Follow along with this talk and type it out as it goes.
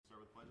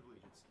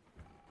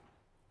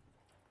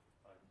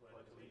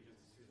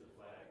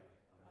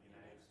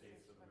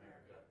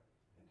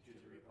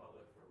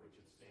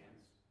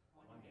stands,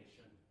 one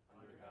nation,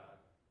 under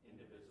God,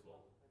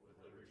 indivisible, with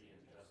liberty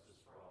and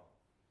justice for all.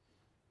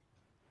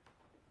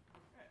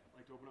 Alright, I'd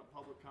like to open up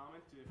public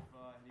comment. If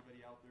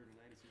anybody out there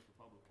tonight is here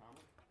for public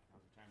comment,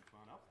 now's the time to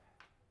come on up.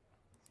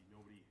 I see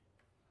nobody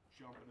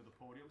jumping to the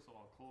podium, so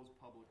I'll close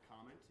public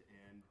comment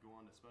and go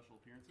on to special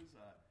appearances.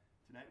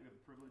 Tonight we have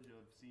the privilege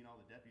of seeing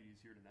all the deputies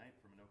here tonight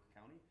from Anoka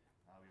County.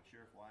 We have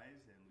Sheriff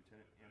Wise and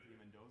Lieutenant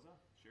Anthony Mendoza.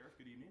 Sheriff,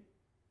 good evening.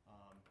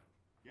 Why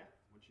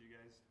don't you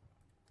guys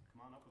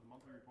come on up with a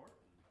monthly report?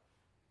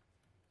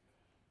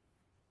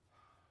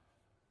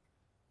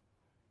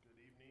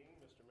 Good evening,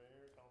 Mr.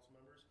 Mayor, council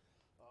members.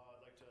 I'd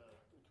like to,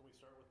 can we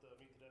start with the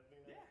Meet the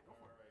Deputy now? Yeah, go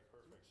for it. All right,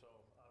 perfect. So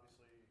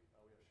obviously we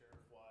have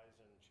Sheriff Wise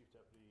and Chief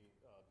Deputy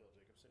Bill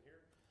Jacobson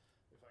here.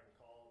 If I can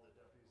call the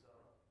deputies, come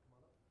on up.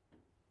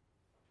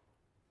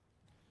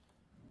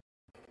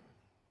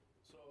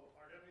 So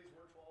our deputies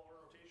work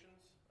 12-hour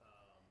rotations,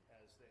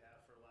 as they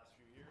have for the last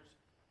few years.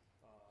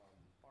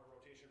 Our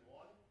rotation 1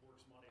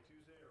 works Monday,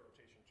 Tuesday, or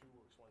rotation 2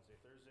 works Wednesday,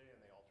 Thursday, and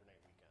they alternate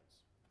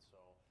weekends. So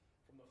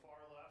from the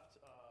far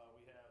left,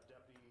 we have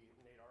Deputy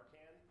Nate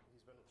Arcan.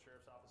 He's been with the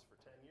Sheriff's Office for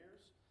 10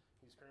 years.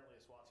 He's currently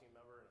a SWAT team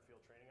member and a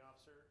field training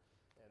officer,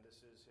 and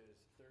this is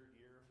his 3rd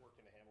year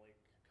working a Ham Lake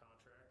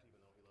contract, even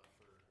though he left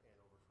for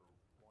Andover for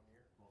 1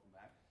 year. Welcome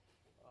back.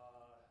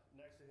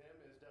 Next to him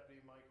is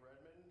Deputy Mike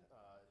Redmond.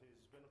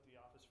 He's been with the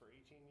office for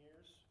 18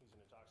 years. He's an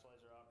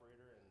intoxilizer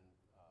operator, and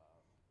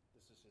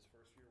this is his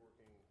 1st year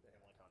working the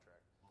Ham Lake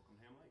contract. Welcome,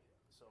 Ham Lake.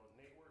 So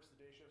Nate works the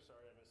day shift.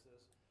 Sorry I missed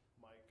this.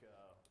 Mike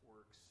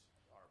works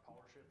our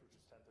power shift, which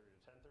is 10:30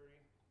 to 10:30,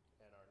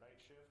 and our night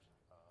shift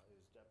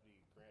is Deputy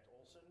Grant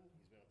Olson.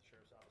 He's been with the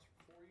Sheriff's Office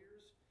for 4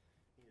 years.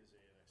 He is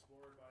an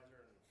Explorer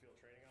Advisor and field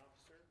training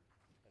officer,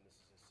 and this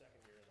is his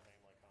 2nd year in the Ham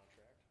Lake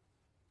contract.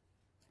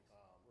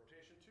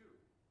 Rotation 2,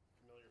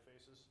 familiar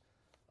faces.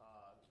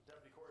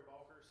 Deputy Corey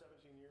Bowker,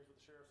 17 years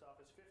with the Sheriff's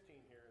Office, 15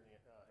 here in the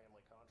Ham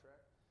Lake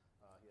contract.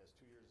 He has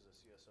 2 years as a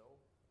CSO.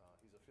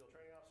 He's a field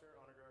training officer,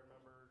 honor guard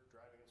member,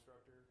 driving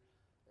instructor,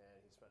 and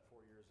he spent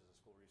 4 years as a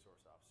school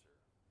resource officer.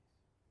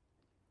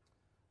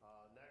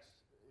 Next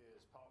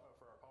is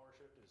for our power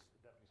shift is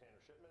Deputy Tanner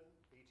Shipman,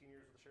 18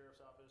 years with the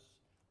Sheriff's Office,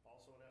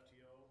 also an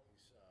FTO.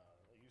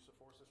 He's a use of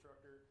force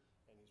instructor,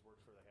 and he's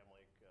worked for the Ham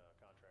Lake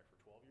contract for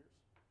 12 years.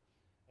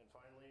 And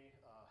finally,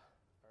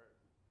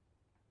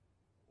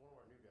 one of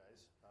our new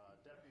guys,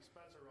 Deputy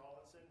Spencer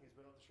Rawlinson. He's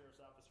been with the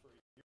Sheriff's Office for a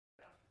year and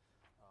a half.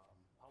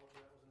 How much of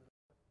that was in his?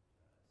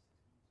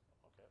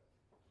 Okay.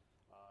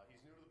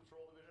 He's new to the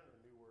patrol division, or a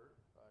new word,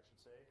 I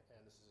should say,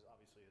 and this is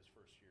obviously his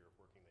 1st year of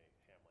working the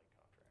Ham Lake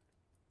contract.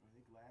 I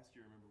think last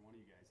year, I remember one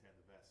of you guys had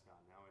the vest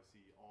on. Now I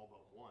see all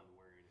but one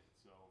wearing it.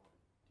 So,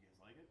 do you guys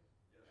like it?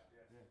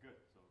 Yes. Yeah, good.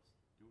 So it's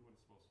doing what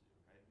it's supposed to do,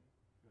 okay?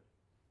 Good.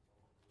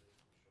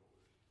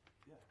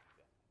 Yeah.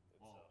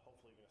 It's Well,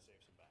 hopefully going to save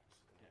some backs in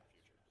the future.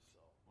 So.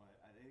 Well,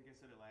 I think I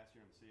said it last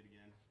year. I'm going to say it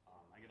again.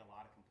 I get a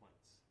lot of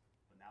complaints,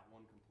 but not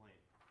one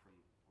complaint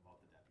about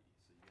the deputies.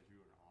 So you guys are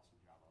doing an awesome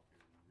job out there.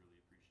 We really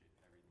appreciate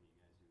everything you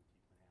guys do to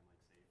keep the Ham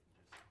Lake safe,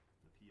 and just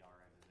the PR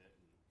end of it.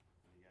 And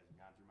you guys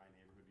have gone through my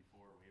neighborhood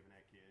before, waving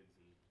at kids,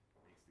 and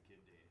makes the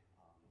kid day.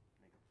 I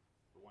think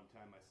the one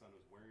time my son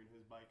was wearing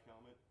his bike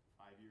helmet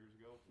 5 years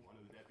ago,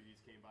 one of the deputies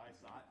came by,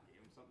 saw it, and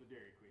gave him something to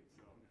Dairy Queen.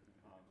 So,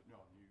 but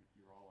no, you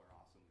all are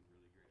awesome. We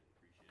really greatly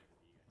appreciate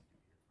everything you guys do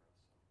here for us. So,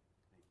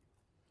 thank you. Thank you.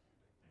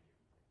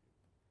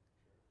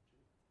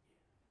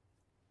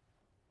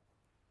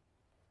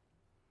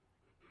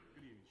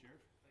 Good evening,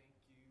 Sheriff. Thank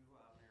you,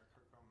 Mayor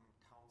Kirkham,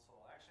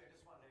 Council. Actually, I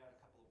just wanted to add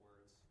a couple of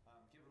words.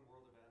 Given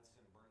world events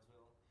in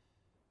Burnsville,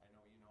 I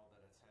know you know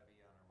that it's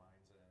heavy on our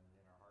minds and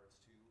in our hearts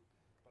too,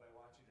 but I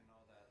want you to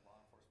know that law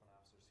enforcement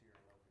officers here in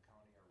Anoka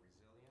County are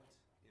resilient.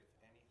 If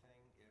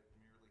anything, it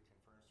merely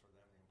confirms for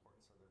them the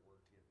importance of their work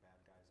to get bad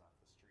guys off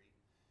the street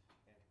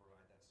and to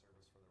provide that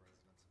service for the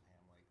residents of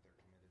Ham Lake. They're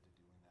committed to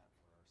doing that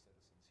for our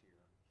citizens here.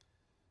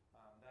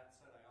 That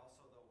said, I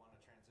also though want to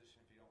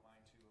transition, if you don't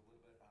mind, to a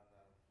little bit on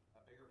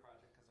a bigger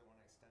project, because I want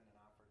to extend an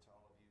offer to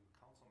all of you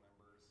council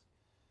members.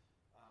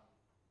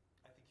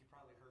 I think you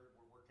probably heard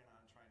we're working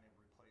on trying to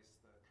replace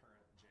the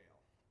current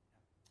jail.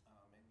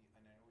 And I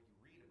know you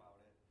read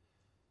about it,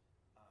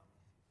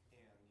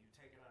 and you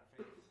take it on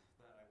faith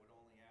that I would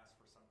only ask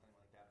for something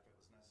like that if it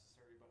was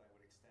necessary, but I would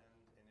extend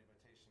an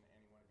invitation to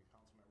any one of you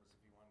council members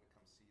if you wanted to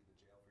come see the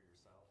jail for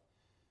yourself.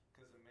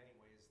 Because in many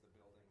ways the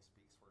building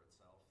speaks for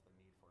itself, the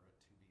need for it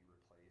to be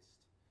replaced.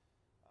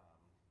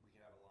 We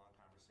could have a long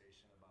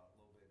conversation about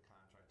low bid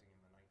contracting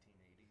in the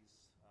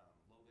 1980s.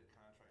 Low bid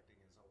contracting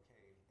is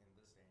okay in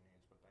this day and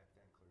age, but back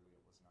then clearly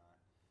it was not.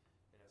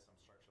 It has some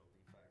structural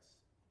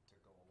defects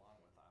to go along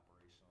with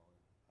operational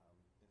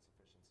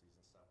insufficiencies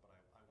and stuff,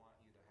 but I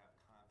want you to have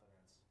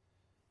confidence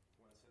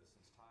when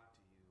citizens talk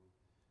to you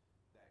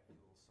that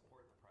you'll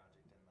support the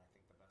project, and I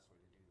think the best way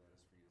to do that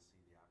is for you to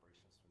see the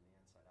operations from the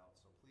inside out.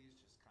 So please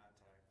just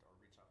contact or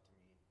reach out to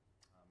me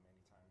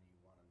anytime you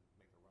want to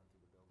make a run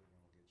through the building,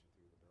 and we'll get you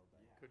through the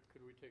building. Yeah.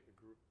 Could we take a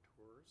group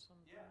tour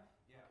sometime?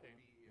 Yeah, Okay.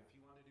 if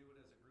you want to do it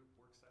as a group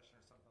work session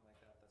or something like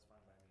that, that's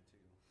fine by me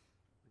too.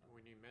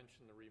 when you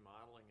mentioned the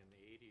remodeling in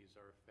the 80s,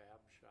 our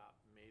fab shop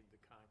made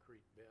the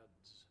concrete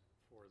beds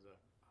for the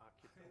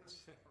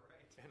occupants.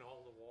 Right. And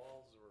all the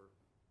walls were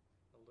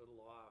a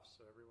little off,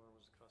 so everyone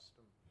was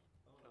custom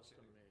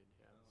kidding. made,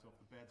 yeah. So if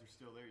the beds are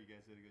still there, you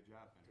guys did a good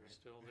job then, They're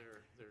right? still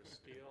there. They're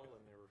steel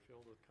and they were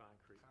filled with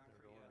concrete. Concrete,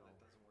 They're going yeah, that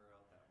over. doesn't wear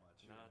out that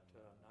much.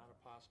 Not a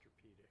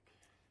posturpedic.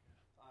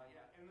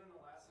 Yeah, and then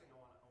the last thing I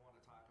want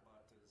to talk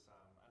about is,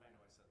 and I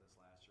know I said this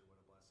last year, what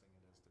a blessing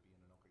it is to be in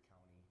Anoka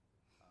County,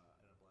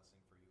 and a blessing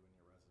for you and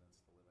your residents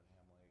to live in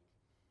Ham Lake,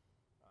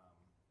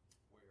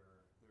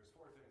 where there's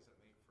 4 things that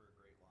make for a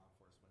great law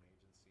enforcement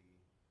agency: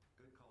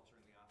 good culture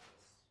in the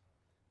office.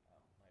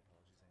 My apologies,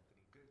 Anthony.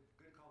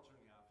 Good culture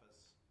in the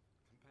office,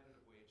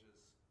 competitive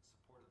wages,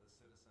 support of the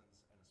citizens,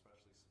 and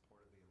especially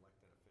support of the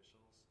elected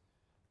officials.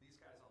 These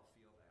guys all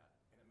feel that,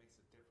 and it makes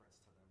a difference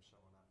to them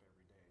showing up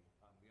every day.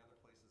 The other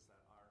places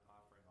that aren't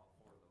offering all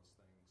 4 of those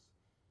things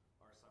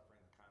are suffering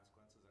the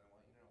consequences. And I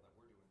want you to know that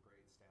we're doing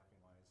great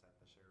staffing-wise at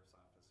the sheriff's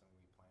office, and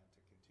we plan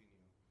to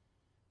continue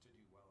to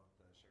do well at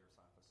the sheriff's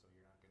office. So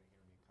you're not going to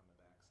hear me coming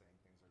back saying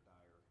things are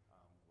dire.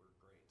 We're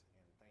great,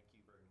 and thank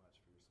you very much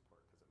for your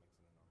support because it makes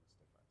an enormous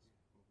difference.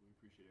 Well, we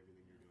appreciate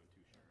everything you're doing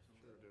too, Sheriff.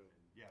 Sure do.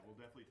 And yeah, we'll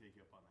definitely take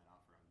you up on that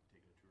offer on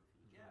taking a tour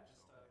for the Yeah, tour.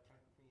 just so.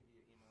 connect with me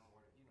via email,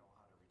 or you know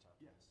how to reach out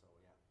to Yeah. me. So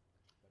yeah,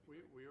 that'd be We,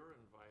 great. we were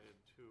invited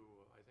to,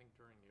 I think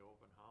during the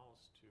open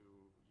house, to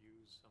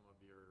use some of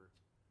your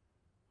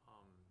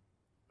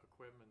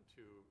equipment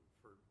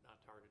for not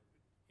target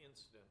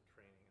incident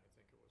training, I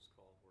think it was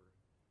called, where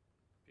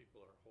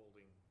people are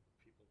holding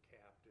people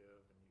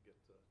captive and you get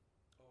the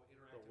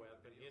Interactive with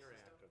weapon video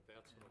interactive. system?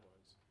 That's what it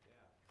was.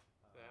 Yeah.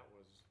 That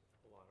was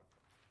a lot of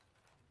fun.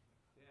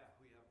 Yeah,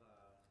 we have,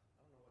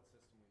 I don't know what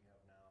system we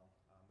have now.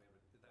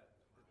 We have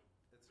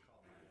it's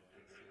called Anoka.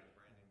 The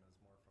branding is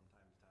more from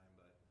time to time,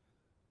 but,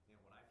 you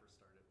know, when I first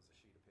started, it was a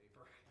sheet of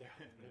paper. Yeah.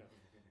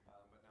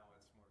 But now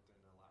it's morphed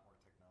into a lot more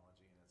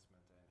technology, and it's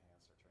meant to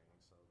enhance our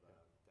training so the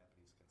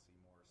deputies can see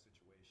more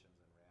situations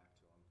and react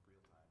to them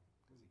real time.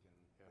 Because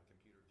Yeah. the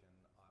computer can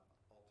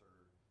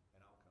alter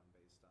an outcome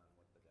based on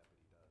what the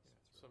deputy does. Yeah.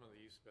 It's Some of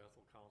really the East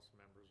Bethel council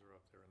members are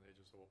up there and they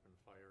just open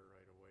fire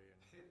right away and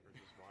we're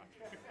just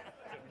watching.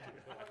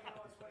 Well, you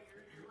know, it's funny,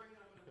 you're bringing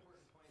up an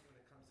important point when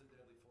it comes to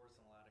deadly force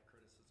and a lot of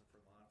criticism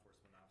for law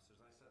enforcement officers.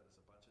 I said this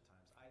a bunch of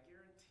times. I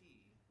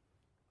guarantee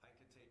I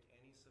could take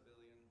any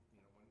civilian, you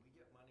know, when we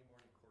get Monday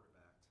morning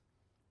quarterbacked,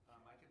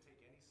 I could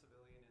take any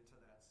civilian into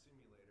that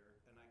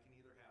simulator and I can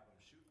either have them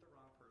shoot the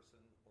wrong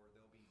person or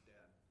they'll be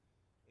dead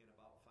in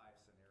about 5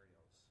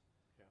 scenarios.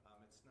 Yeah.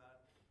 It's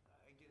not,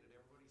 I get it,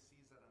 everybody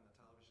sees that on the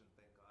television and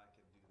think, oh, I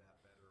could do that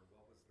better, or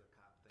what was the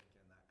cop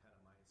thinking, that kind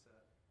of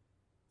mindset.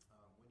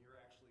 When you're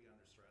actually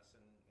under stress,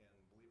 and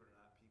believe it or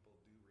not, people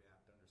do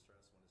react under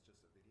stress when it's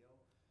just a video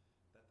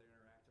that they're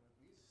interacting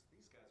with.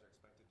 These guys are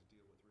expected to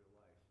deal with real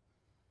life.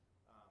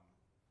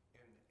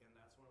 And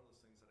that's one of those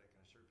things that I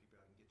can assure people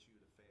I can get you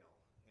to fail.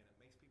 And it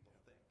makes people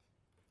think.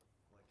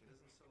 Like, it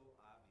isn't so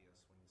obvious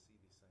when you see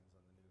these things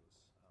on the news.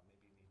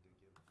 Maybe you need to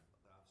give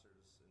the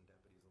officers and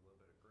deputies a little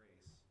bit of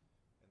grace,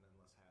 and then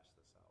let's hash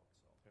this out.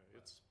 So Yeah,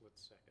 it's split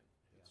second.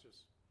 It's Yeah.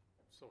 just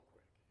so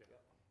quick.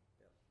 Yeah.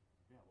 Yep.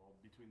 Yeah, well,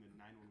 between the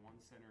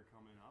 911 center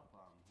coming up,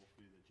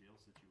 hopefully the jail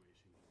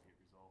situation can get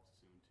resolved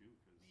soon too.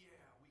 Cause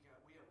Yeah,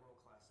 we have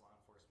world-class law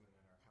enforcement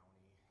in our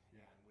county,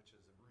 Yeah. and which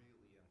is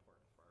really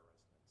important for our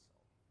residents. So.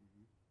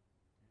 Mm-hmm.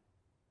 Yeah.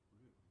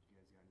 Well, good. You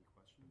guys got any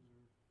questions or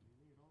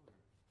anything at all? Or?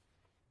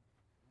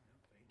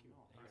 Thank you.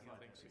 you. Thanks a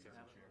lot. Thanks Thanks, again.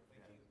 Sheriff.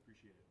 Thank Yeah, you.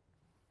 appreciate it.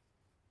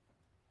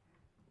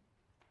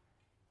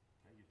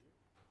 Thank you.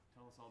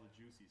 Tell us all the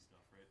juicy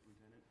stuff, right,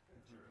 Lieutenant?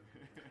 Sure.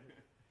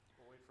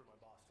 We'll wait for my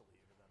boss to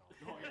leave and then I'll.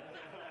 Oh, yeah.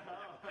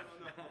 I don't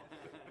know.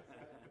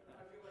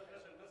 I feel like I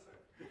should listen.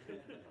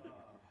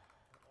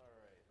 All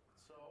right.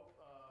 So,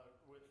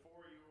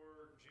 for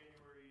your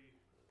January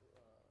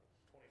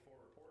 24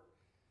 report,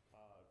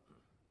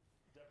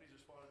 deputies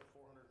responded to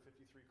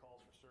 453 calls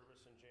for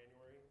service in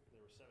January.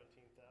 There were 17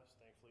 thefts.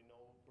 Thankfully,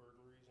 no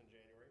burglaries in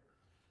January.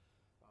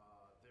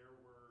 There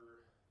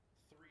were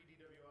 3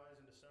 DWIs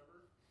in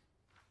December.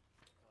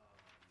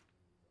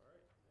 All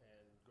right.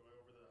 And going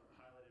over the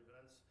highlighted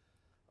events,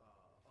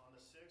 on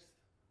the 6th,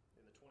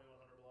 in the 2100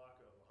 block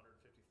of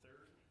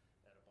 153rd,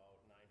 at about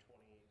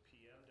 9:20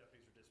 p.m.,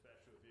 deputies were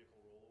dispatched to a vehicle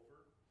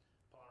rollover.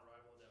 Upon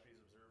arrival, the deputies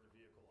observed a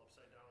vehicle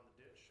upside down in the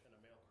ditch and a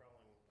male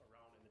crawling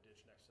around in the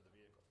ditch next to the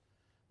vehicle.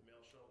 The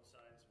male showed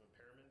signs of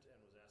impairment and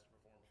was asked to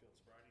perform field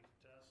sobriety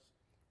tests.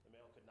 The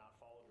male could not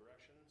follow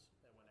directions,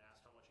 and when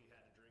asked how much he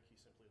had to drink, he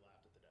simply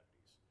laughed at the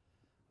deputies.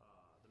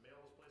 The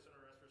male was placed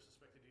under arrest for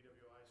suspected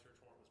DWI. Search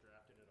warrant was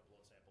drafted and a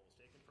blood sample was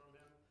taken from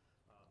him.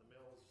 The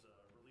male was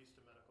released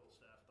to medical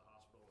staff at the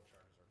hospital, and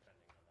charges are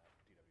pending on that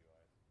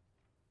DWI.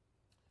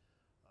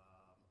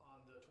 On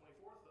the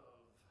 24th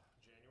of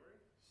January,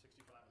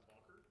 65 in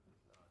Bunker,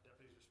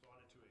 deputies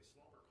responded to a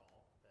slumber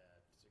call at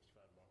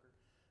 65 in Bunker.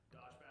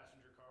 Dodge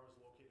passenger car was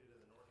located in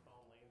the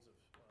northbound lanes of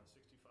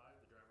 65.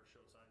 The driver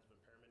showed signs of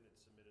impairment and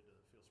submitted to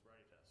the field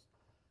sobriety test.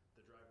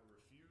 The driver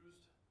was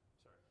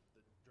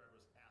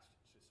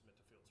asked to submit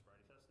to field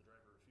sobriety test. The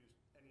driver refused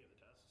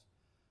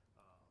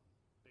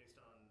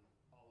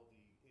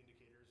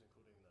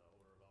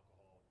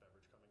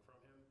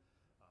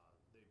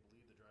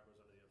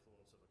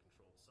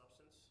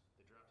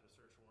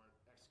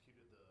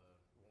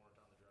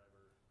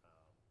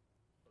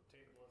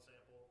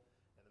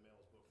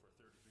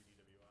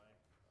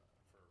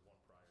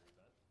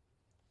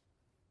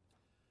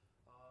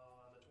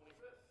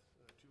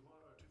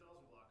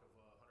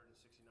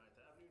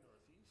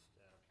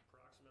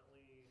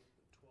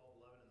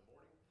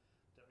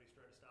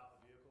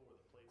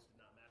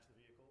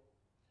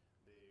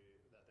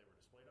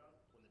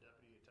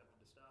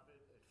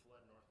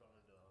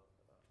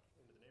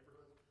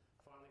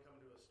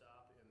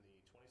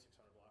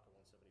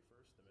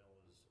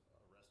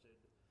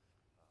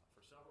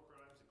several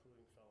crimes,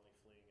 including felony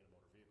fleeing in a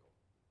motor vehicle.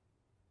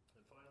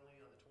 And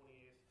finally, on the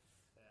 28th,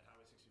 at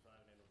Highway 65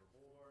 and Andover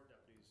Boulevard,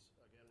 deputies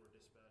again were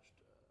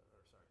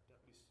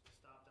deputies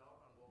stopped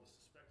out on what was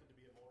suspected to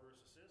be a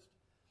motorist assist.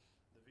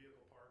 The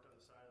vehicle parked on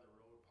the side of the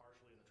road,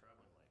 partially in the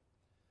traveling lane.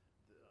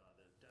 The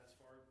dense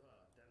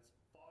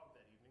fog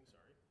that evening,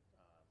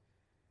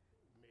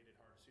 made it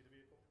hard to see the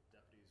vehicle.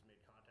 Deputies made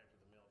contact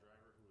with the male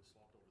driver who was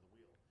slumped over the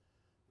wheel.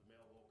 The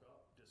male woke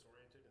up,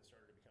 disoriented, and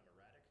started to become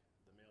erratic.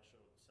 The male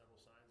showed several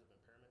signs of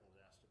impairment and was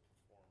asked to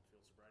perform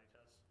field sobriety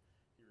tests.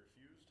 He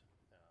refused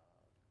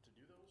to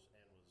do those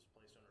and was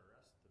placed under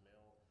arrest. The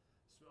male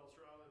smelled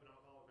strongly of an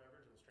alcoholic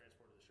beverage and was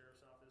transported to the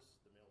sheriff's office.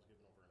 The male was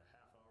given over in a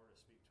half hour to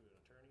speak to an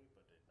attorney,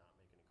 but did not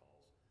make any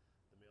calls.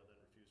 The male then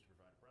refused to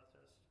provide a breath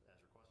test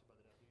as requested by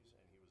the deputies,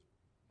 and he was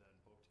then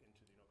booked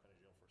into the Anoka County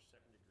Jail for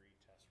second-degree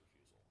test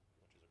refusal,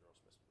 which is a gross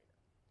misdemeanor.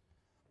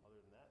 Other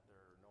than that, there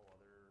are no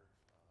other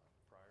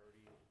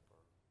priority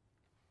or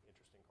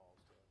interesting calls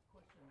to.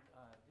 Question,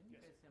 didn't you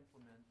Yes. guys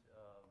implement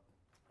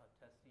a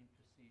testing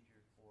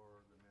procedure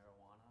for the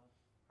marijuana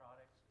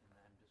products? And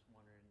I'm just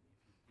wondering if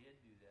you did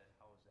do that,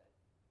 how is that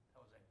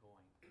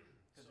going?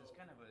 Because it's So-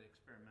 kind of an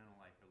experimental,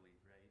 I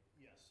believe, right?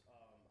 Yes,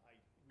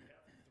 we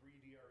have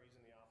 3 DREs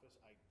in the office.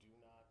 I do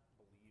not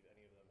believe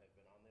any of them have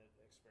been on the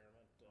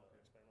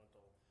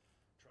experimental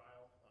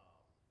trial.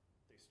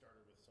 They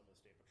started with some of the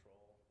state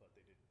patrol, but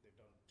they've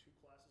done 2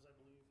 classes, I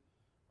believe,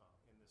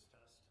 in this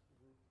test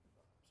group.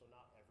 So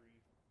not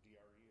every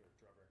DRE or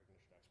drug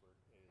recognition expert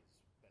has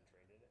been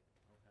trained in it.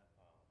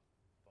 Okay.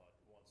 But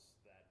once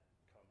that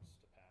comes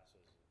to pass,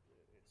 as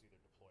it's either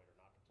deployed or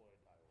not deployed,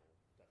 I will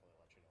definitely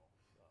let you know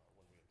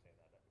when we obtain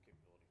that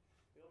capability.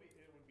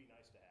 It would be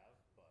nice to have,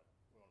 but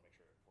we want to make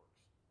sure it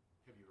works.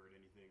 Have you heard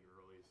anything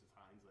early as to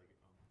signs like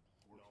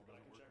works No, or but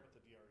I doesn't can work? check with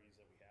the DREs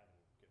that we have and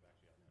get back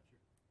to you on that.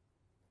 Sure.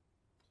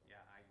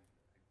 Yeah, I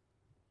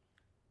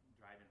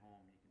driving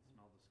home, you can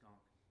smell the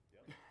skunk,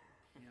 Yep.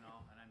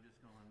 and I'm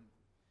just going,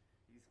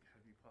 he's got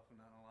to be puffing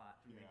on a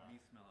lot to make Yeah. me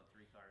smell it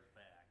 3 cars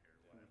back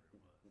or whatever it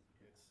was.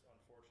 It's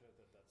unfortunate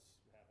that that's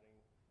happening,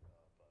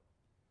 but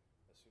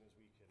as soon as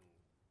we can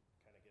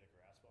kind of get a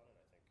grasp on it,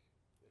 I think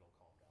it'll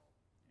calm down.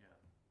 Yeah.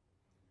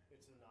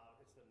 It's the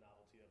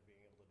novelty of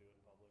being able to do it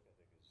in public, I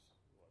think, is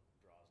what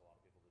draws a lot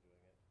of people to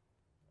doing it.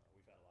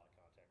 We've had a lot of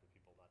contact with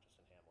people, not just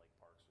in Ham Lake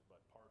parks,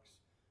 but parks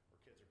where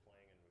kids are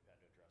playing, and we've had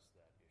to address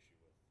that issue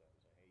with them,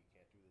 saying, hey, you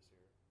can't do this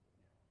here.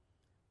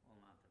 Well,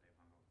 not that I've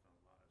hung out with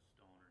a lot of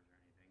stoners or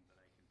anything, but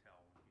I can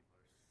tell when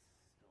people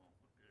are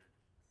stoned or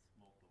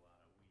smoked a lot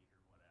of weed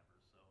or whatever.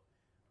 So,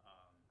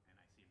 and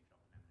I see them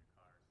jumping in their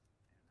cars, and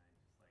I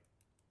just like,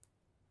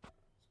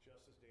 It's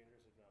just as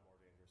dangerous, if not more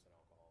dangerous, than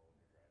alcohol when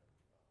you're driving.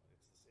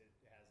 It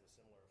has a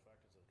similar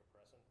effect as a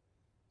depressant,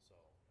 so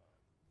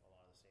a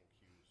lot of the same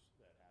cues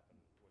that happen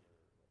when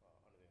you're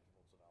under the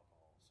influence of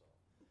alcohol. So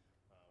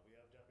we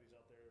have deputies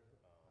out there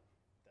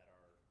that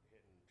are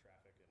hitting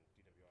traffic and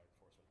DWI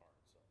enforcement hard.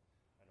 So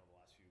I know the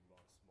last few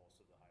months, most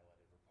of the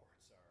highlighted reports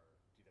are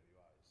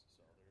DWIs.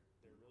 So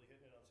they're really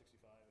hitting it on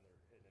 65, and they're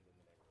hitting it in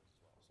the neighborhoods as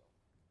well. So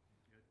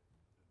good.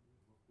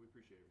 Well, we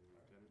appreciate everything,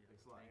 All right. Lieutenant. Yeah.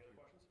 Thanks a lot. any other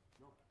questions?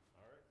 No.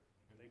 All right.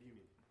 Have a Thank good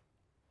you. evening.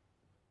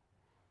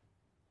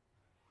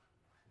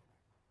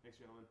 Thanks,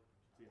 gentlemen.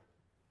 See ya.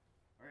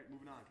 All right,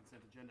 moving on.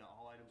 Consent agenda.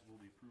 All items will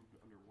be approved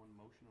under one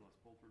motion unless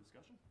pulled for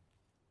discussion.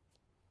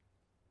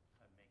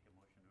 I'd make a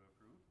motion to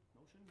approve.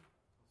 Motion?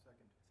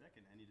 Second.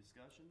 Second. Any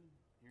discussion?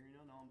 Hearing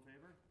none. All in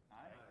favor?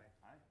 Aye.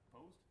 Aye.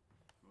 Opposed?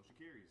 Motion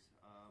carries.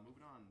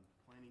 Moving on.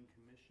 Planning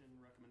Commission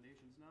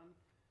recommendations, none.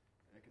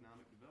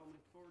 Economic Development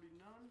Authority,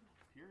 none.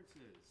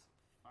 Appearances.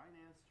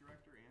 Finance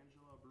Director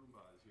Angela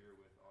Broomba is here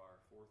with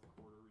our 4th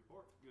quarter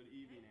report. Good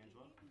evening,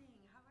 Angela. Good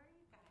evening. How are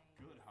you guys?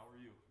 Good. How are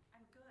you?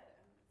 I'm good.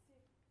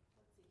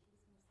 Let's see. He's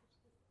gonna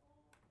switch this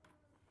over.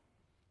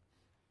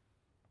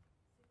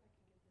 See if I can get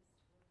this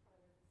to work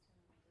better this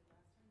time than I did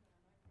last time, but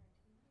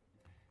I'm not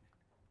guaranteeing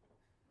that it did.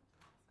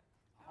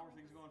 How are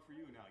things going for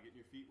you now?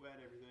 Getting your feet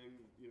wet, everything,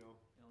 Feeling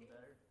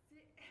better?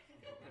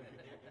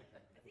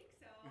 I think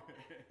so.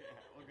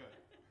 Well, good.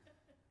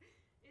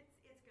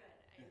 It's good.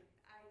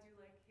 I do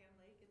like Ham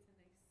Lake. It's a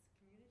nice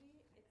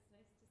community. It's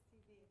nice to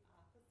see the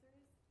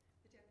officers,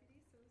 the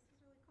deputies. So this is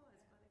really cool. I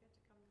was glad I got to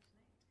come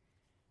tonight.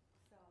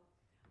 So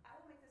I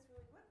will make this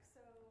really quick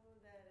so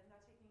that I'm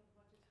not taking a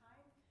bunch of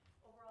time.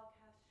 Overall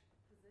cash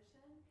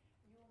position,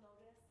 you will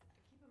notice,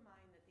 keep in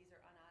mind that these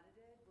are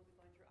unaudited. We'll be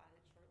going through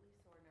audit shortly,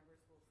 so our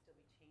numbers will still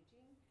be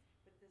changing.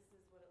 But this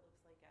is what it looks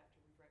like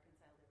after we've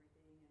reconciled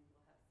everything, and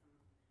we'll have some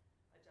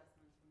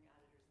adjustments from the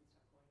auditors and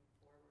stuff going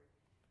forward.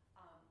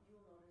 You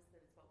will notice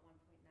that it's about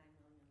 1.9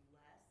 million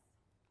less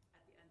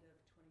at the end of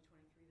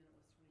 2023 than it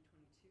was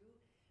 2022.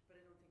 But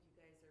I don't think you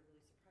guys are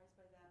really surprised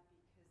by that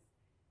because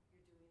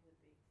you're doing the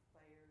big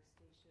fire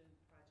station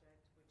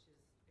project, which is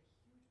a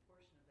huge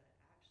portion of that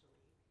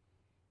actually.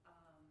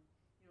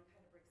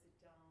 Kind of breaks it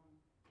down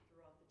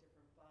throughout the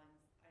different funds.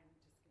 I'm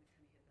just going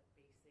to kind of hit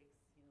the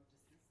basics,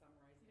 just to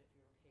summarize it if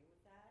you're okay with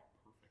that.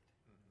 Perfect.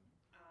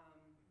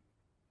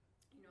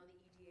 The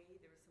EDA,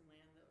 there was some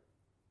land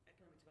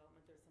economic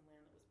development, there was some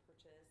land that was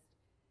purchased.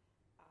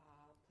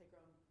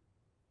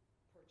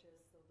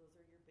 purchase, so those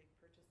are your big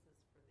purchases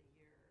for the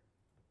year.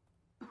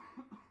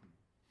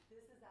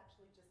 This is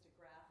actually just a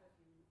graph. If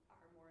you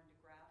are more into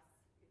graphs,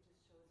 it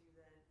just shows you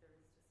that there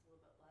is just a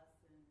little bit less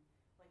in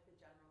like the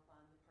general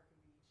fund, the park and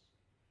beach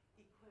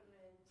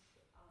equipment.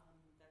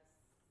 That's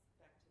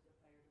back to the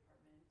fire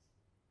department.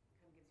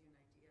 Kind of gives you an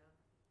idea.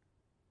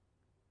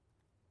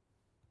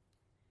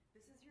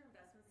 This is your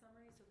investment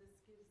summary. So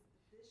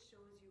this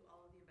shows you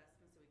all of the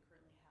investments that we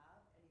currently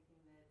have.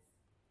 Anything that's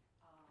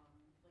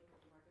like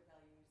with the market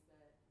values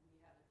that we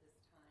have at this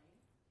time.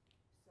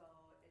 So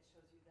it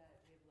shows you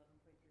that we have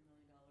 $11.3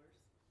 million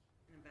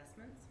in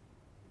investments.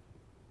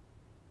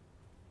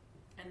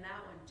 And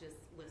that one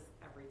just lists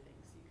everything,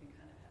 so you can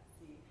kind of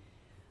see.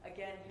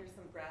 Again, here's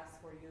some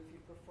graphs for you if you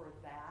prefer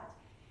that.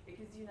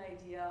 It gives you an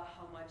idea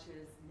how much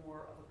is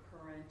more of a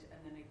current, and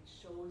then it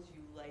shows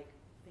you like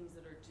things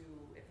that are due,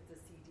 if it's a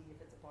CD, if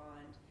it's a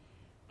bond.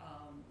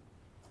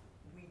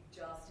 We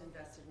just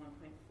invested 1.4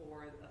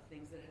 of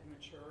things that had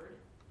matured,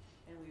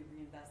 and we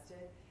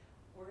reinvested.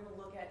 We're going to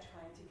look at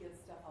trying to get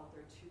stuff out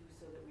there too,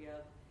 so that we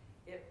have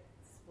it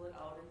split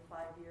out in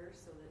 5 years,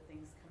 so that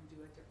things come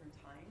due at different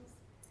times.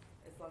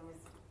 As long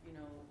as, you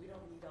know, we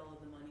don't need all of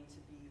the money to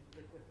be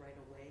liquid right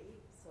away,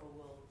 so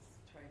we'll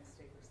try and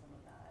stay for some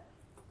of that.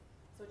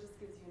 So it just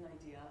gives you an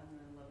idea, and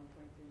then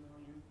 11.3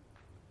 million.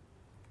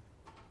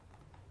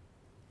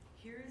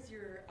 Here's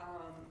your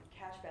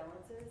cash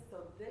balances.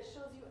 So this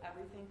shows you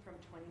everything from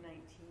 2019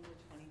 to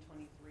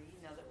 2023.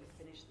 Now that we've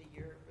finished the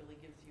year, it really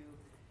gives you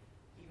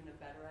even a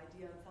better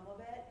idea on some of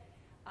it.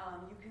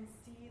 You can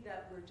see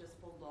that we're just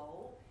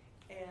below,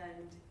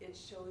 and it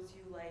shows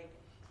you like,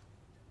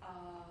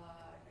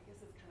 I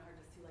guess it's kind of hard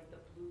to see, like the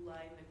blue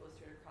line that goes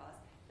straight across.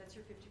 That's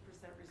your 50%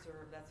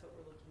 reserve. That's what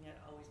we're looking at,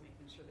 always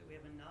making sure that we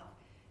have enough,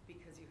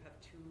 because you have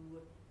 2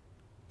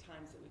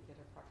 times that we get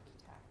our property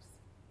tax.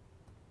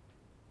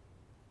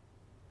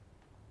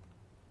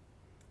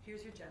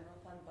 Here's your general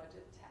fund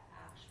budget to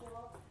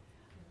actual.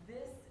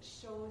 This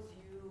shows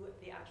you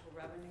the actual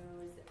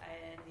revenues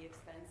and the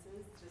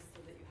expenses, just so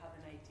that you have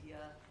an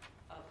idea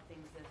of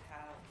things that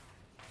have,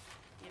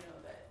 you know,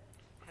 that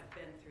have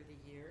been through the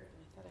year. And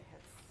I thought I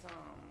had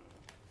some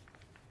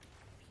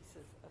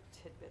pieces of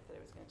tidbit that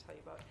I was going to tell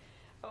you about.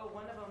 Oh,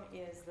 one of them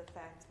is the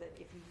fact that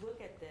if you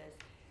look at this,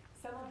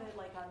 some of it,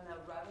 like on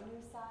the revenue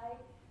side,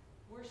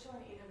 we're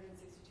showing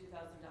 $862,000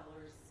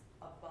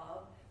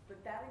 above, but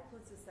that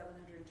includes the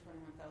 $721,000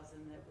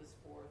 that was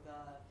for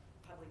the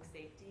public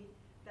safety.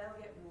 That'll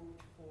get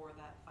moved for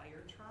that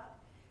fire truck.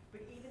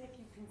 But even if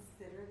you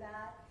consider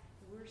that,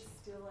 we're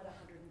still at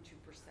 102%.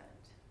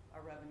 Our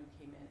revenue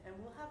came in. And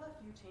we'll have a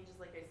few changes,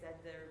 like I said,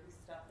 there will be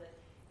stuff that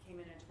came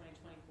in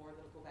 2024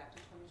 that'll go back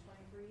to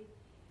 2023.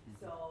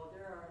 So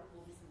there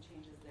will be some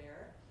changes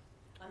there.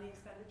 On the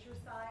expenditure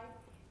side,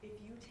 if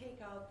you take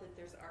out that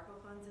there's ARPA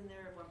funds in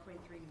there of 1.3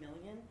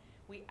 million,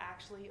 we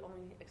actually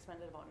only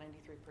expended about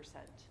 93%.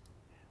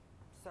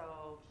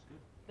 So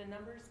the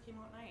numbers came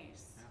out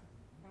nice. Yeah.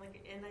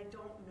 And I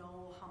don't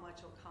know how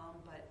much will come,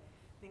 but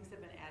things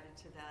have been added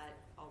to that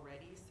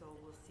already, so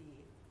we'll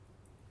see.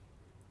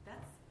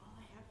 That's all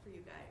I have for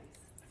you guys.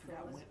 I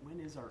forgot, when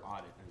is our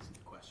audit? Is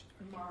the question.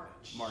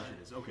 March. March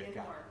it is. Okay, In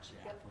got March.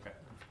 it. Yeah. Yep. Okay.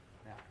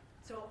 Yeah.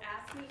 So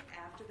ask me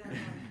after that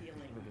how I'm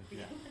feeling.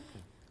 Yeah.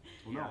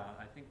 Well, no.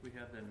 Yeah, I think we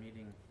have the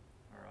meeting,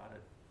 our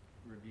audit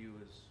review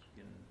is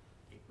in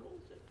April,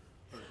 is it?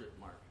 Or is it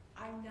March?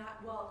 I'm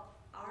not, well,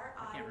 our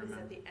I can't audit is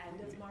at remember. the end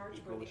of March,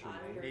 April where the or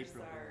May. auditors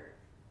April.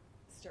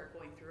 start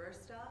going through our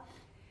stuff.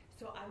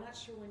 So I'm not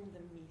sure when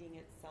the meeting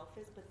itself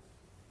is, but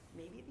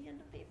maybe the end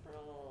of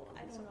April.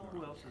 I don't know.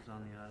 Who else is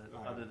on the audit,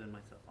 other than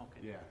myself?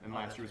 Okay. Yeah, and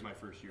last year was my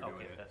first year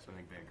doing Okay, it, that's so I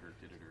think Van Kirk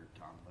did it, or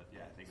Tom, but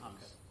yeah, I think it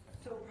was.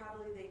 So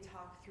probably they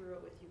talk through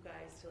it with you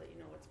guys to let you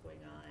know what's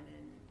going on,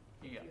 and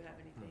if Yeah. you have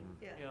anything. Mhm.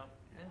 Yeah.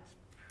 Yeah, and it's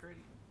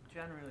pretty,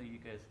 generally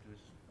you guys do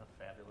a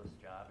fabulous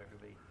job.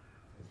 Everybody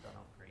has done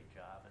a great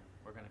job, and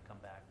we're gonna come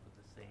back with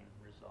the same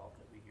result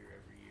that we hear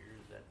every year,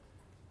 is that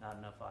not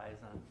enough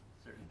eyes on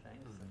certain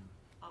things. And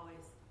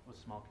Always. with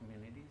small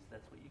communities,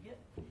 that's what you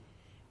get.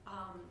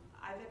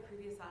 I've had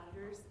previous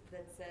auditors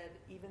that said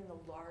even the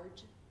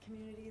large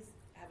communities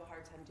have a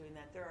hard time doing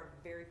that. There are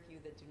very few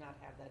that do not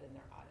have that in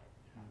their audit.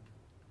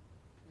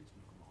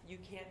 You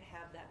can't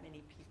have that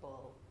many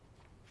people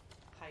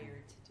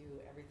hired to do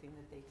everything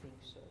that they think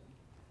should.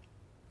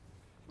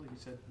 Like you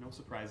said, no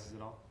surprises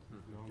at all.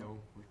 We all know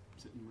we're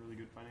sitting really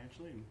good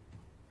financially, and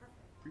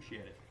Perfect.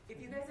 appreciate it. If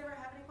you guys ever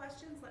have any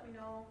questions, let me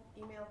know.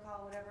 Email,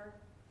 call, whatever.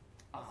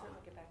 I'll certainly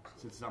get back to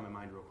you. Since it's on my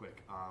mind real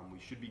quick, we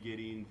should be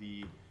getting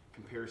the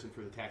comparison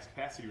for the tax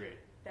capacity rate.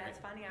 That's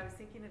funny. I was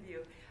thinking of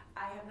you.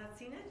 I have not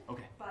seen it.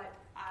 Okay. But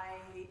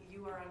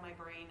you are on my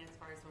brain as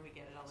far as when we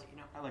get it. I'll let you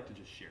know. I like to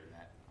just share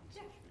that on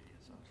Yeah. social media,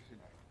 so.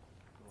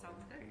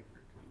 Sounds good.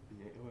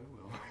 Yeah, I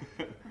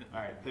will.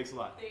 All right, thanks a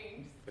lot.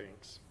 Thanks.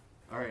 Thanks.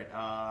 All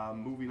right,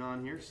 moving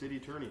on here, city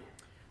attorney.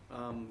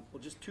 Well,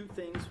 just 2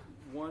 things.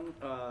 One,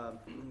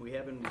 we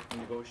have been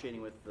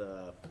negotiating with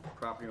the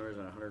property owners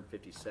on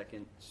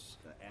 152nd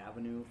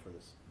Avenue for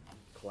this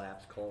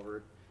collapsed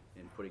culvert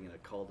and putting in a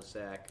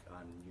cul-de-sac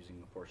on using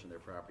a portion of their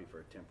property for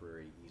a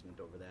temporary easement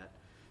over that.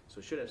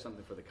 So should have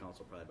something for the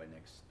council probably by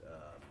next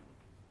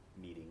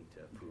meeting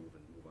to approve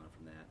and move on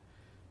from that.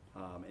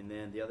 And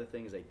then the other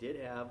thing is I did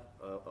have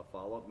a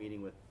follow-up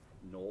meeting with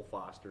Noel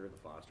Foster, the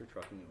Foster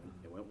Trucking.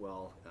 It went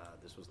well.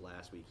 This was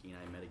last week. He and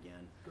I met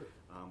again.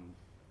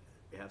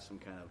 We have some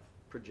kind of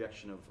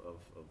projection of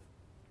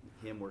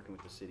him working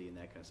with the city and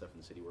that kind of stuff,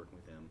 and the city working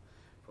with him,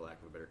 for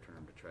lack of a better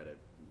term, to try to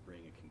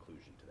bring a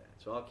conclusion to that.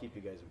 So I'll keep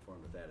you guys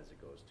informed of that as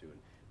it goes too.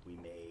 And we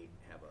may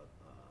have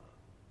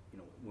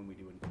when we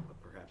do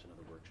perhaps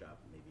another workshop,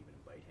 maybe even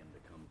invite him to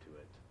come to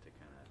it to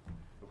kind of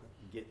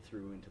get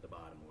through into the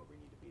bottom of where we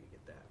need to be to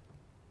get that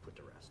put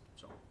to rest.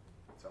 So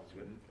Sounds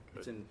good.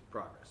 it's in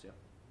progress. Yeah.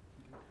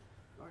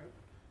 All right.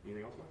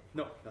 Anything else? Mike?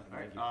 No. All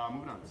right.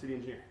 Moving on. City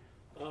engineer.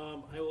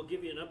 I will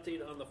give you an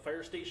update on the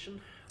fire station,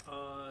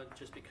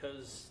 just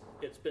because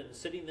it's been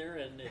sitting there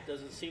and it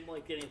doesn't seem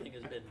like anything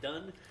has been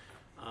done.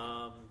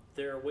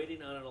 They're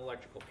waiting on an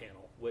electrical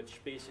panel,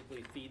 which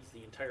basically feeds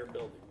the entire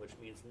building, which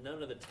means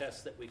none of the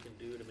tests that we can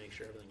do to make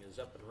sure everything is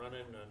up and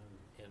running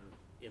and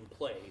in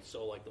play.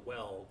 So like the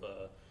well,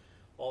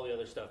 all the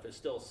other stuff is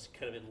still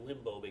kind of in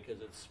limbo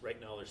because it's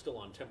right now they're still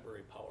on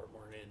temporary power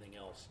more than anything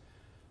else.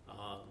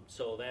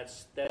 So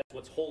that's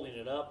what's holding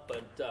it up.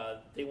 But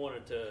they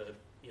wanted to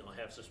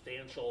have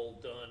substantial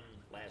done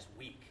last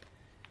week,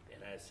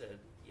 and I said,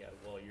 yeah,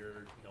 well,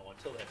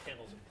 until that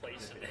panel's in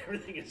place and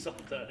everything is all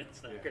done,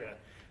 it's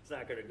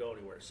not gonna go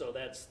anywhere. So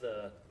that's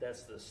the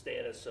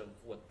status of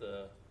what's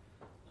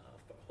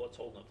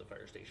holding up the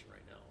fire station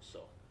right now.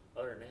 So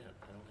other than that,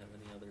 I don't have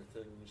any other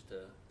things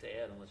to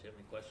add unless you have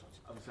any questions.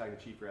 I was talking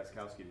to Chief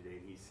Raskowski today,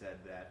 and he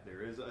said that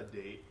there is a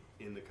date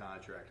in the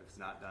contract. If it's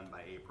not done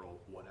by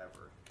April,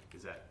 whatever,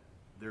 is that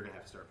they're gonna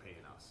have to start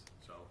paying us.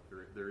 So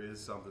there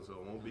is something. So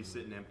it won't be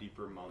sitting empty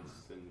for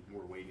months, and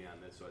we're waiting on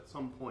this. So at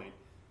some point,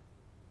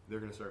 they're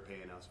gonna start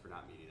paying us for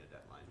not meeting a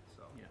deadline.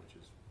 So which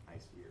is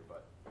nice to hear.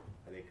 But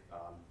I think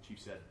Chief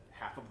said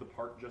half of the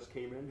part just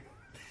came in,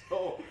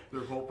 so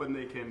they're hoping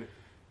they can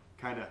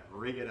kind of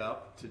rig it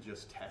up to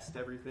just test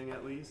everything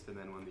at least, and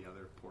then when the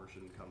other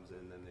portion comes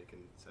in, then they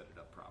can set it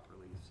up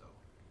properly. So,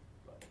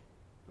 but,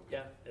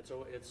 Yeah, it's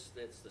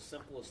the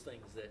simplest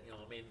things that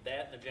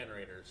that and the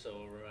generator.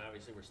 So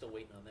obviously we're still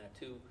waiting on that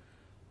too.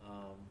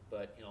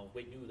 But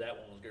we knew that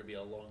one was going to be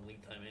a long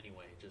lead time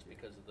anyway, just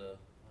because of the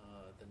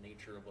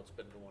nature of what's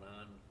been going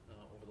on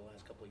over the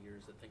last couple of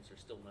years. That things are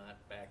still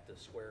not back to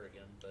square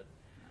again. But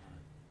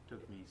It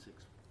took me 6-9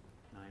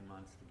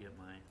 months to get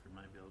for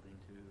my building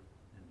too,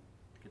 and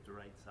get the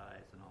right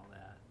size and all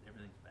that.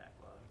 Everything's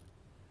backlogged.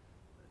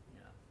 But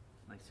yeah,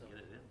 it's nice to get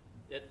it in.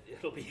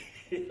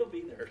 it'll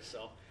be there.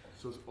 So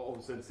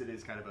since it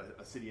is kind of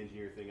a city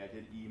engineer thing, I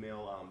did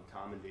email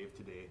Tom and Dave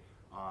today.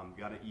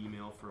 Got an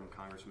email from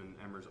Congressman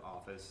Emmer's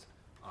office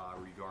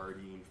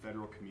regarding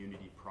federal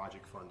community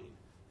project funding.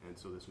 And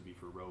so this would be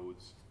for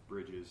roads,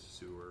 bridges,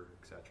 sewer,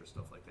 et cetera,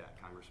 stuff like that.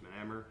 Congressman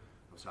Emmer,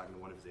 I was talking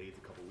to one of his aides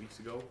a couple weeks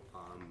ago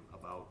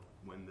about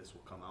when this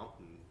will come out,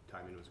 and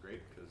timing was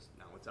great because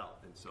now it's out.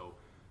 And so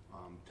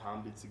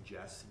Tom did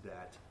suggest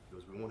that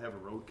we won't have a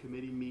road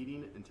committee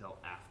meeting until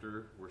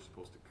after we're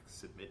supposed to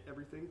submit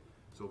everything.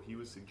 So he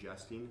was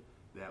suggesting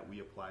that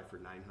we apply for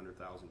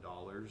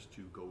 $900,000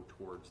 to go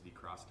towards the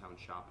Crosstown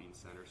Shopping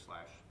Center /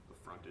 the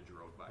frontage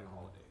road by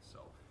Holiday.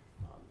 So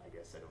I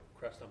guess I don't.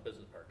 Crosstown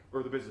Business Park.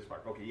 Or the business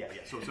park. Okay, yeah.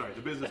 So sorry,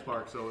 the business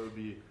park. So it would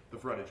be the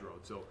frontage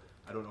road. So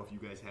I don't know if you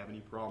guys have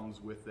any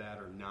problems with that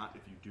or not.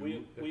 If you do,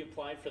 we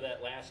applied for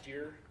that last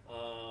year.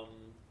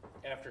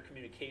 After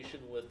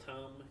communication with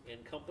Tom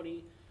and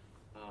company,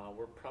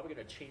 we're probably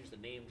going to change the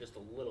name just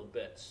a little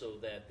bit so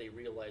that they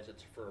realize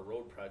it's for a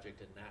road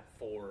project and not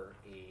for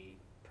a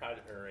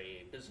product or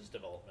a business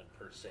development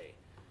per se.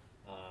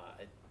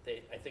 I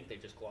think they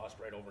just glossed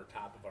right over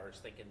top of ours,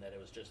 thinking that it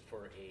was just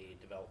for a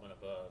development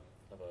of a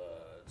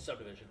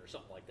subdivision or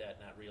something like that,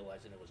 not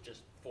realizing it was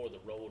just for the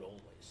road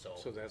only. So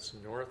that's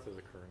north of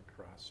the current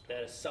crosstown.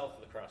 That is south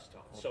of the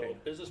crosstown. Okay. So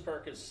Business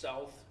Park is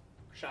south,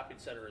 shopping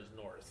center is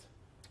north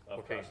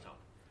of crosstown.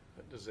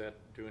 Does that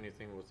do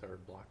anything with our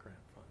block grant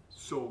funds?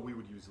 So we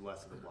would use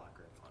less of the block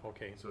grant fund.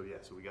 Okay. So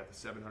so we got the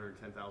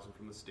 $710,000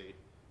 from the state,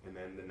 and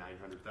then the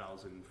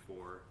 $900,000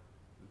 for,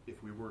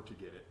 if we were to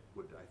get it,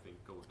 would I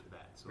think go to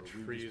that. So which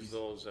frees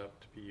those up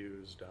to be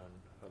used on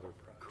other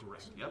projects.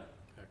 Correct. Yep.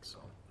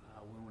 Excellent.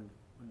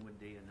 When would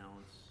they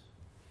announce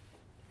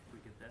if we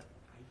get that? I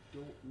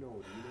don't know.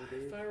 Do you know,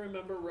 Dave? If I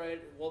remember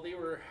right, well, it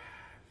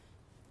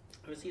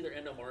was either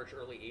end of March,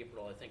 early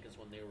April, I think, is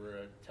when they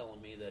were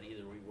telling me that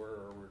either we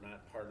were or we're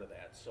not part of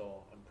that.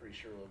 So I'm pretty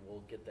sure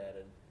we'll get that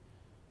in.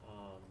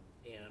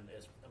 And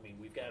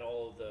we've got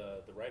all of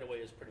the right of way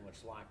is pretty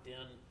much locked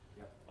in.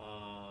 Yep.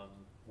 I'm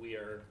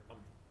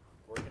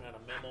working on a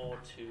memo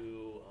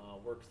to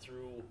work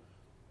through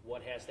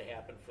what has to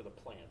happen for the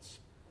plants,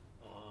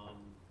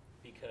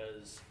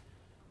 because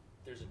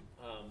there's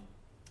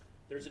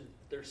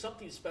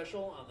something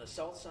special on the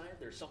south side,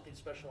 there's something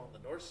special on the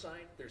north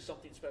side, there's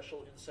something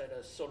special inside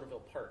of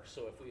Soderville Park.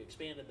 So if we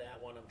expanded that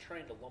one, I'm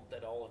trying to lump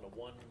that all into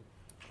one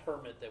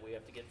permit that we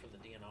have to get from the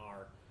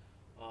DNR.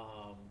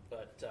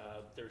 But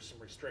there's some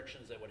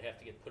restrictions that would have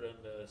to get put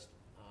into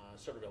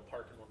Centerville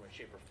Park in one way,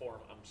 shape, or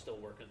form. I'm still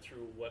working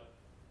through what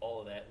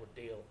all of that would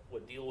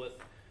deal with.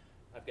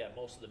 I've got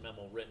most of the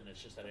memo written.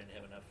 It's just I didn't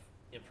have enough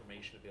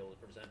information to be able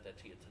to present that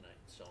to you tonight.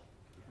 So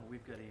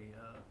We've got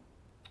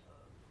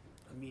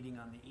a meeting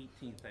on the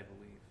 18th, I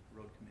believe,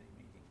 road committee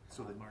meeting.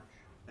 So the March.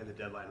 And the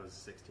deadline was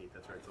the 16th.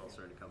 That's right. It's all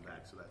starting to come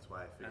back. So that's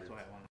why I figured. That's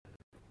why I wanted to.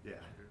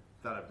 Yeah.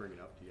 Thought I'd bring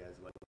it up to you guys.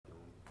 Let you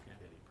know if you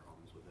Yeah. had any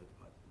problems with it,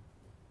 but.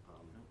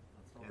 No,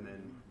 that's all And we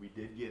then need. we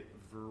did get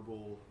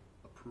verbal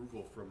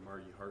approval from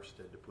Marty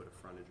Harstead to put a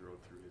frontage road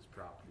through his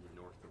property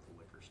north of the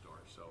liquor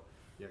store. So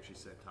he actually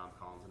sent Tom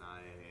Collins and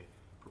I a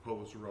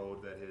proposed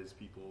road that his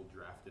people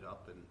drafted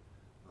up, and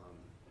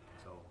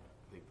so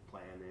I think the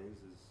plan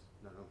is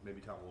I don't know, maybe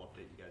Tom will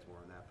update you guys more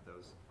on that, but that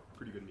was a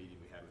pretty good meeting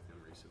we had with him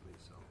recently.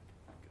 So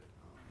good.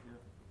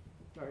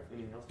 All right.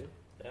 Anything else, Dave?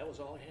 that was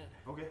all I had.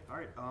 Okay. All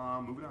right.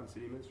 Moving on.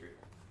 City administrator.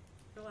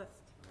 Phyllis.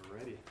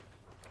 Alrighty.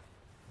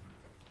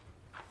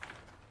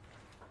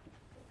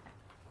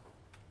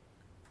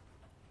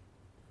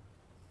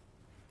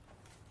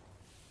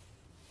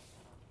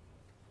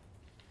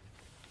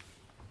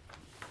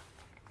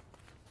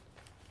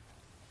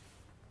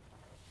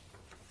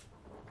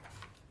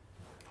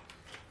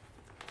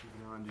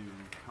 Moving on to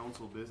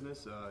council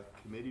business,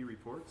 committee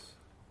reports.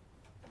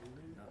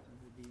 Nothing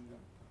to be.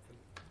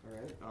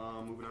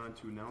 Alright, moving on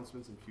to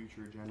announcements and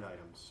future agenda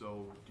items.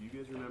 So, do you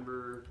guys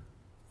remember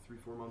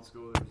 3-4 months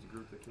ago, there was a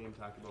group that came,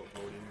 talked about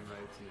voting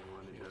rights, and they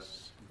wanted to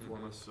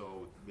inform us.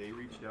 So, they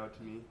reached out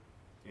to me,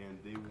 and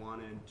they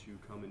wanted to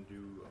come and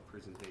do a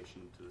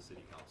presentation to the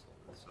city council.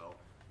 And so,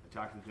 I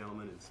talked to the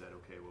gentleman and said,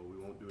 okay, well, we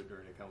won't do it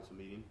during a council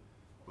meeting,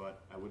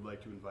 but I would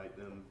like to invite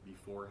them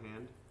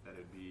beforehand.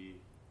 That'd be,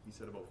 he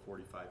said, about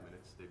 45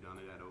 minutes. They've done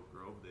it at Oak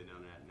Grove, they've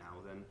done it at Now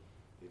Then.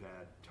 They've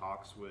had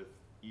talks with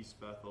East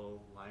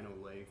Bethel, Lino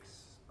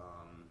Lakes,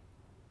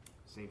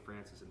 St.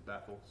 Francis, and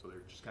Bethel. So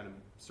they're just kind of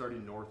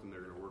starting north, and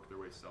they're going to work their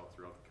way south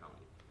throughout the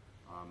county.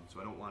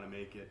 So I don't want to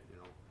make it,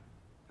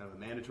 kind of a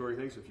mandatory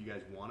thing. So if you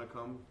guys want to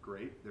come,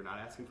 great. They're not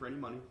asking for any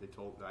money.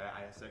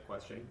 I asked that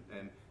question,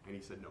 and he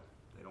said no.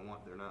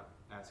 They're not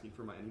asking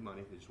for any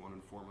money. They just want to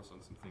inform us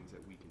on some things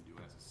that we can do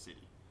as a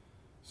city.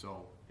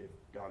 So if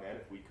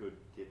we could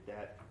get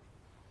that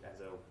as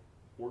a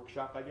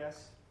workshop, I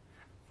guess,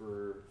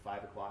 for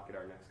 5 o'clock at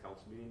our next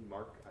council meeting.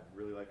 Mark, I'd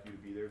really like you to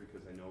be there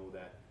because I know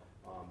that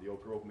the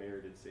Oak Grove mayor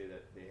did say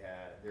that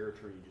their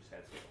attorney just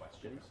had some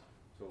questions.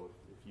 So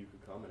if you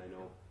could come, and I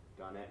know,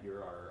 Donette,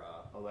 you're our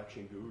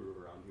election guru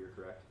around here,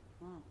 correct?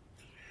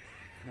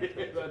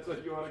 That's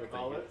what you want to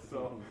call it.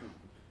 So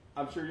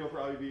I'm sure you'll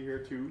probably be here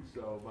too.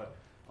 So, but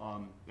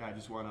yeah, I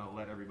just want to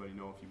let everybody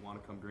know, if you want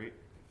to come, great.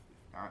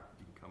 If not,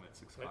 you can come at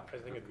 6 o'clock. I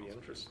think it'd be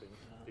interesting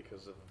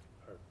because of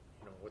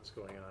what's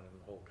going on in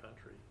the whole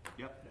country.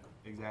 Yep,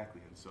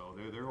 exactly. And so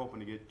they're hoping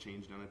to get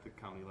change done at the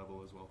county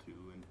level as well too.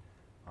 And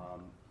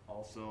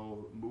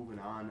also moving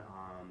on,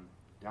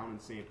 down in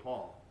St.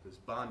 Paul, this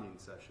bonding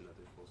session that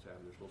they're supposed to have.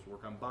 And they're supposed to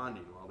work on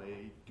bonding while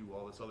they do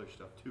all this other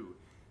stuff too.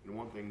 And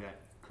one thing that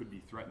could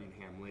be threatening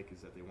Ham Lake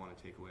is that they want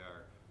to take away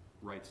our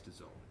rights to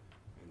zone.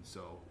 And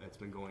so that's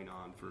been going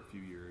on for a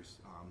few years.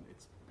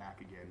 It's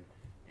back again.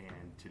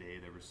 And today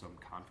there was some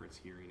conference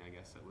hearing, I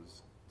guess, that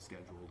was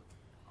scheduled.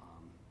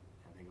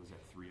 I think it was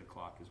at 3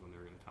 o'clock is when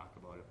they're going to talk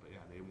about it. But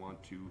yeah, they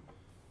want to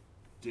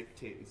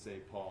dictate in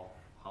St. Paul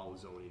how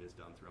zoning is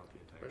done throughout the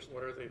entire state.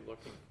 What are they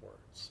looking for?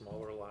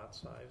 Smaller lot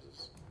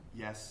sizes?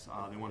 Yes,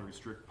 they want to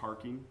restrict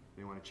parking.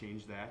 They want to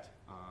change that.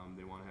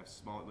 They want to have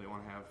They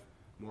want to have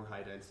more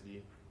high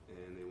density,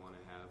 and they want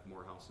to have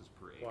more houses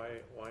per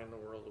acre. Why in the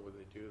world would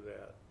they do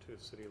that to a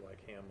city like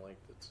Ham Lake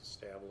that's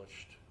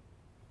established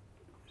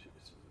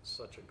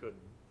such a good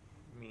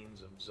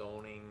means of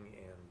zoning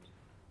and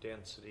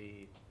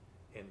density,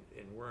 and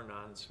we're a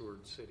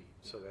non-sewered city,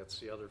 so that's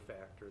the other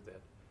factor, that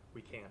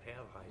we can't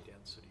have high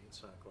density.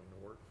 It's not going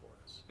to work for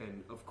us.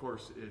 And of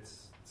course,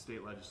 it's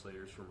state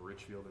legislators from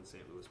Richfield and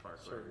St. Louis Park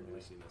who are Certainly.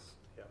 introducing this.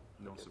 Yeah,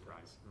 No I get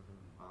surprise.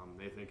 that.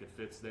 They think it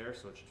fits there,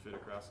 so it should fit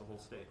across the whole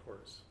state. Of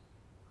course.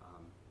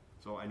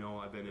 So I know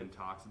I've been in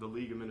talks. The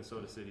League of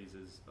Minnesota Cities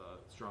is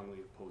strongly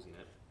opposing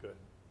it. Good.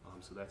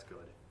 So that's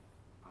good.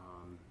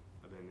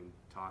 I've been in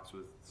talks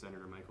with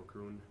Senator Michael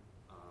Kroon.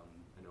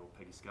 I know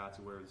Peggy Scott's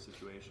aware of the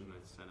situation. I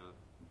sent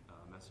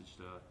a message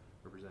to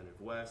Representative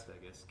West.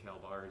 I guess Cal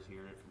Bar is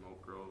hearing it from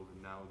Oak Grove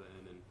and Now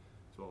Then, and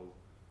so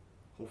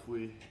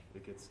hopefully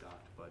it gets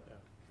stopped. But Yeah.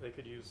 They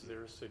could use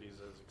their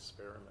cities as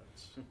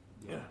experiments.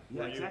 yeah,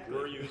 We're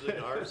we're using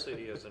our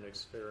city as an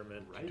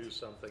experiment Right. to do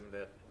something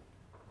that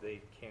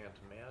they can't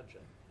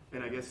imagine.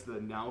 And I guess the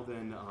Now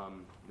Then,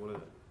 one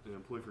of the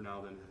employee for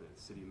Now Then,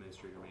 the city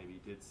administrator maybe,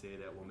 did say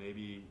that, well,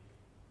 maybe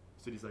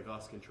cities like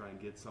us can try and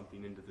get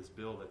something into this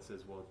bill that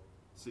says, well,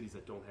 cities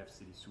that don't have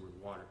city sewer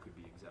and water could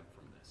be exempt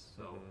from this.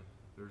 So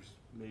there's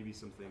maybe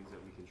some things that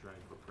we can try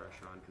and put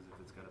pressure on, because if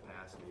it's going to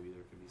pass, maybe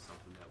there can be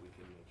something that we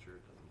can make sure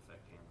it doesn't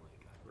affect Ham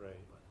Lake.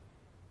 Right. But,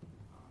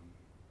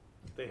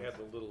 They had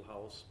the little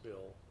house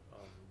bill,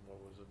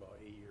 what was it, about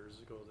 8 years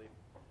ago, they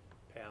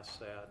pass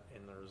that,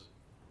 and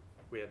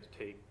we had to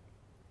take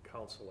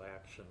council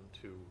action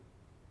to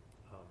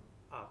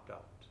opt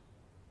out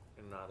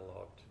and not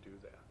allowed to do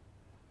that.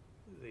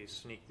 They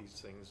sneak these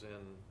things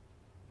in.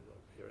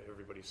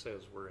 Everybody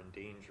says we're in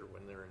danger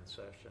when they're in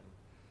session,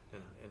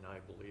 and I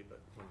believe it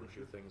when they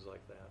do things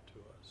like that to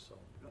us. So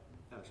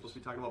Yeah, we're supposed to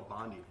be talking about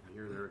bonding. I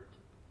hear they're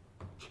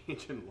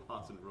changing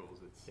laws and rules.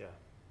 It's yeah,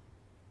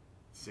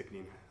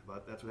 sickening,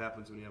 but that's what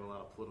happens when you have a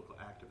lot of political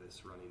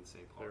activists running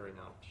St. Paul very right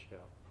now. much. Yeah.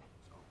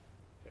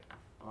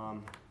 So,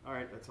 all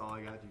right, that's all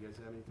I got. Do you guys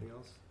have anything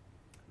else?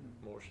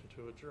 Motion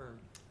to adjourn.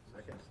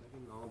 Second.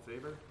 All in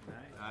favor?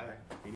 Aye. Aye.